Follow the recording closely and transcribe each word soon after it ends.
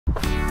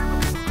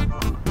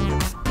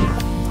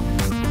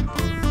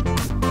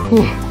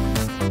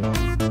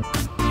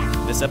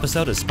This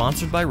episode is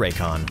sponsored by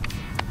Raycon.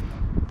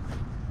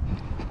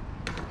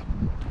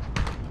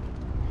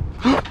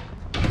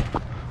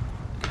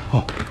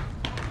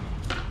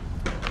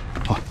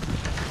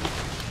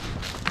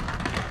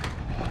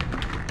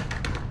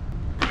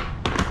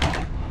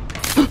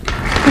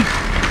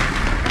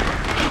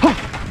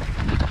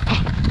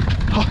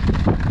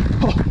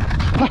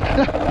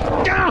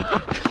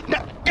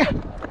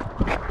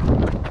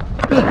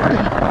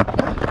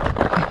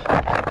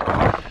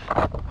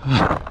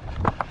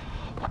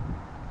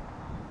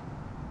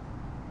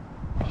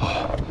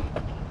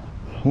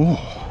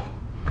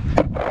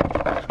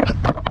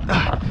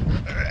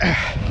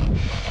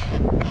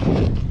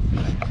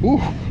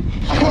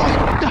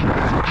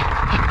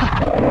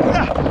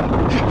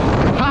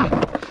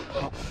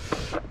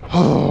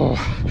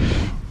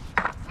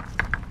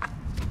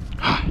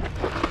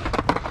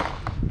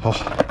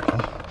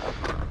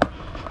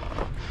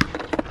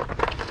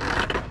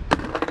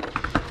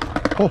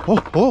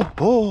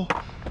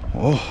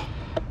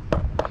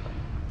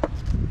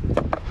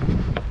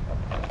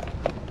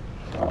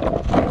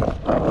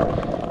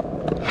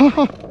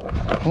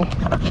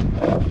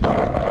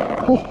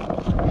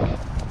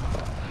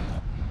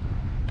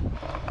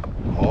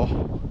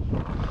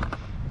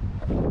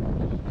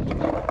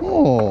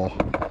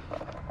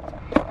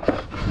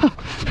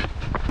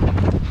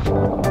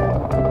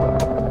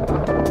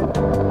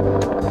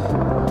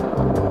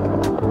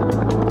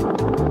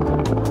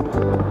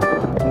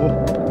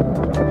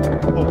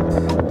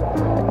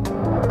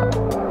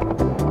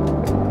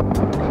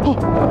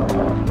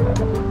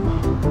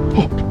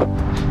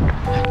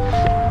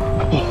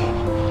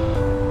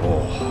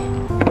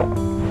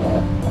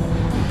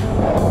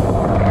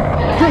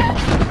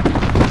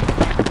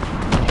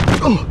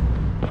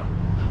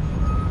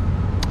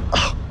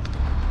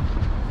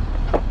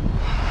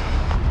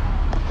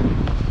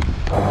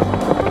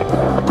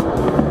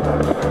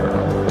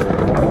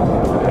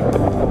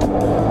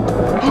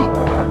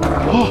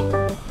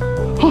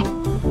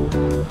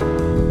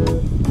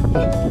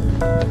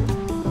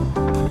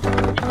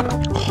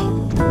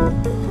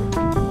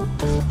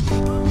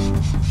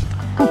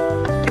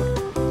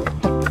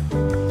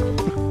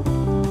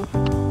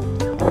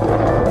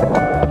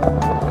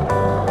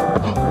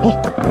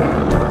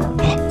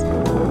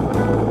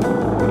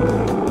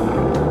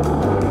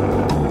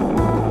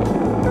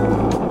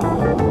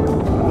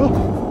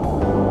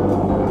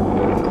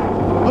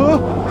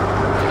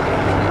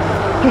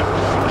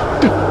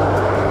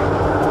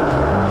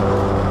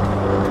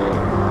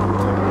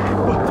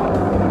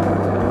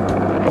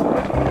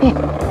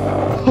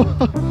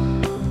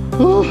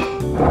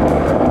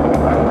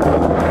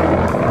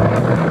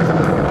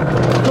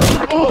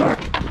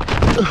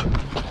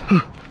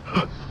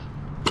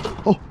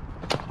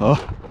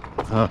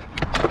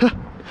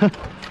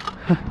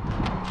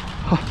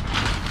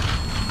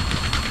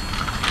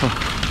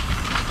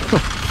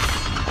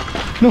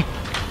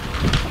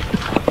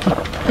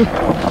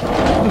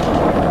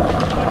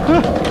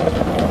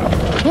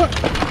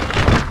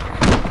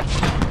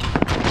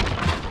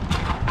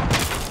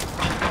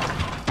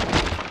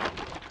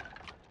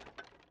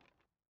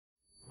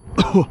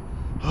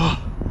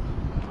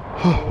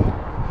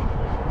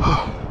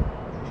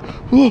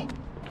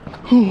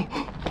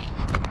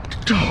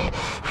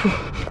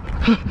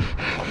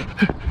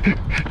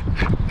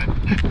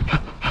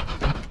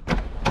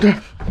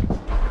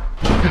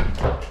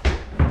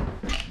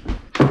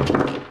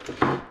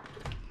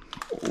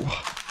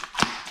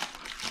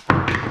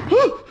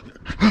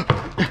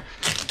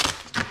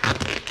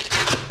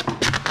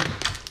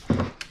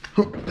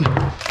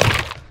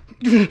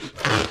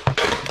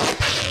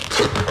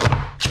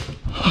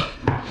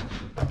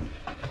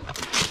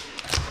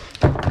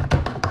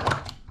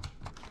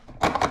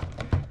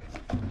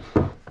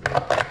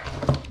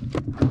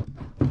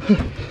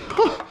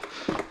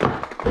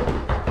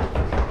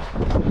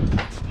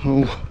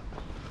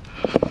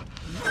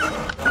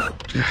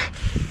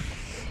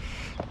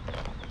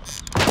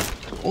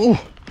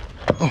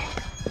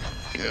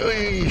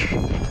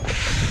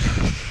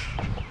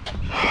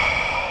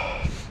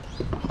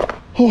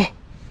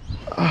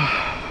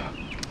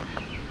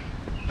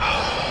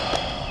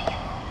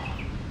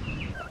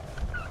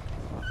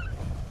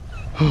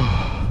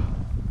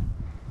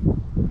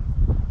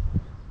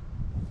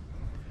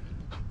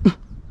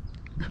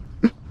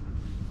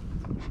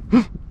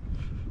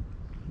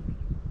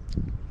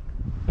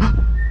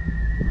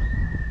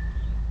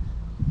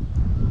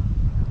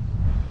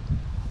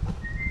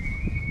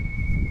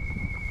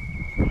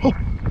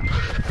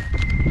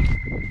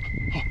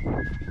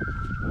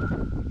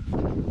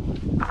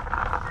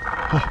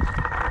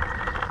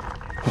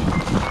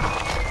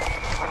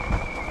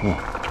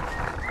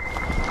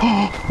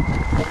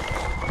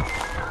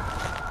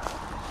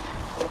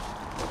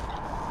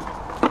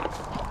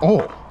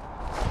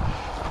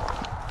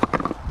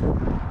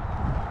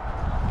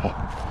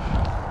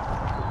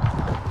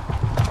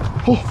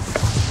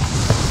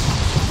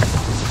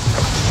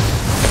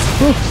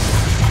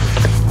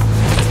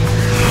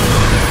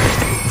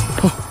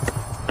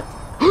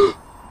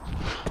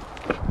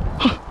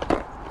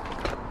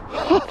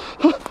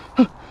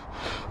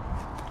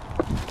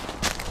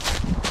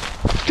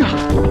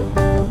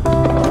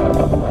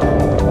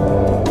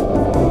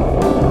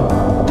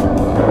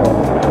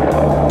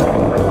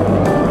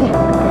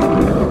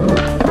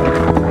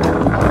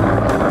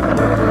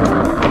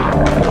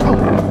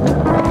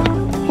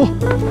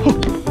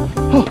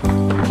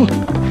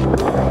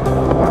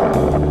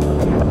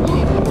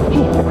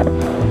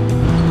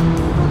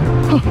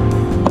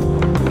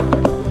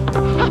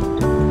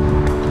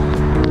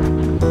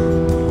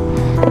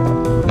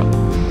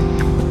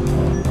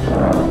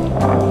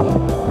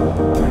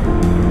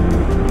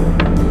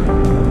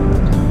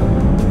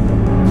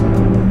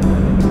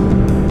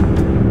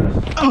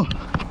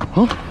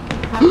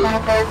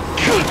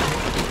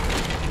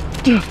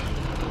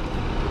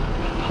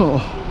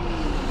 Oh.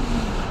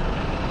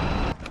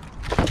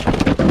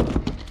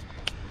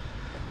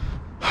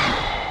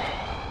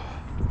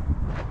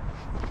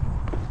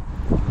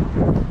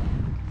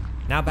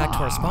 Now back to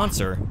our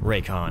sponsor,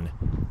 Raycon.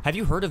 Have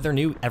you heard of their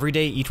new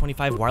Everyday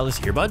E25 wireless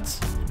earbuds?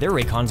 They're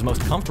Raycon's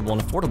most comfortable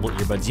and affordable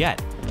earbuds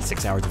yet.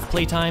 6 hours of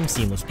playtime,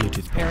 seamless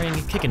Bluetooth pairing,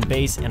 kick and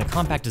bass, and a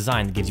compact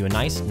design that gives you a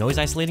nice,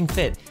 noise-isolating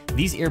fit.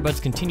 These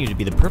earbuds continue to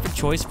be the perfect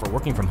choice for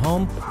working from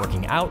home,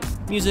 working out,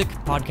 music,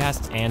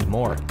 podcasts, and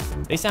more.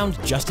 They sound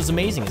just as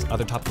amazing as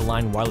other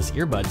top-of-the-line wireless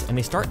earbuds, and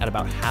they start at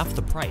about half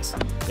the price.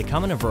 They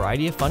come in a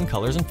variety of fun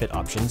colors and fit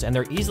options, and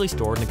they're easily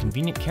stored in a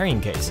convenient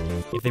carrying case.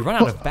 If they run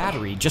out of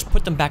battery, just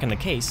put them back in the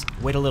case,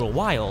 wait a little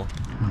while,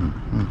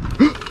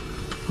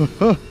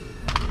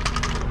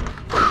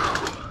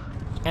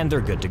 and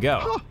they're good to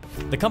go.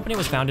 The company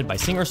was founded by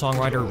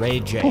singer-songwriter Ray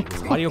J,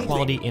 with audio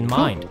quality in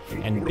mind,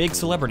 and big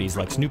celebrities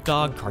like Snoop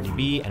Dogg, Cardi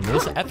B, and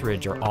Melissa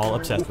Etheridge are all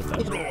obsessed with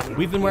them.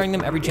 We've been wearing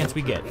them every chance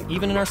we get,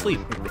 even in our sleep.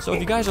 So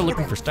if you guys are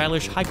looking for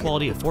stylish,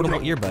 high-quality,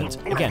 affordable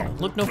earbuds, again,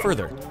 look no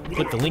further.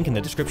 Click the link in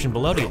the description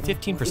below to get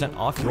 15%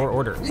 off your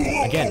order.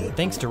 Again,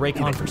 thanks to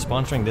Raycon for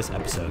sponsoring this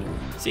episode.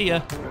 See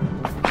ya!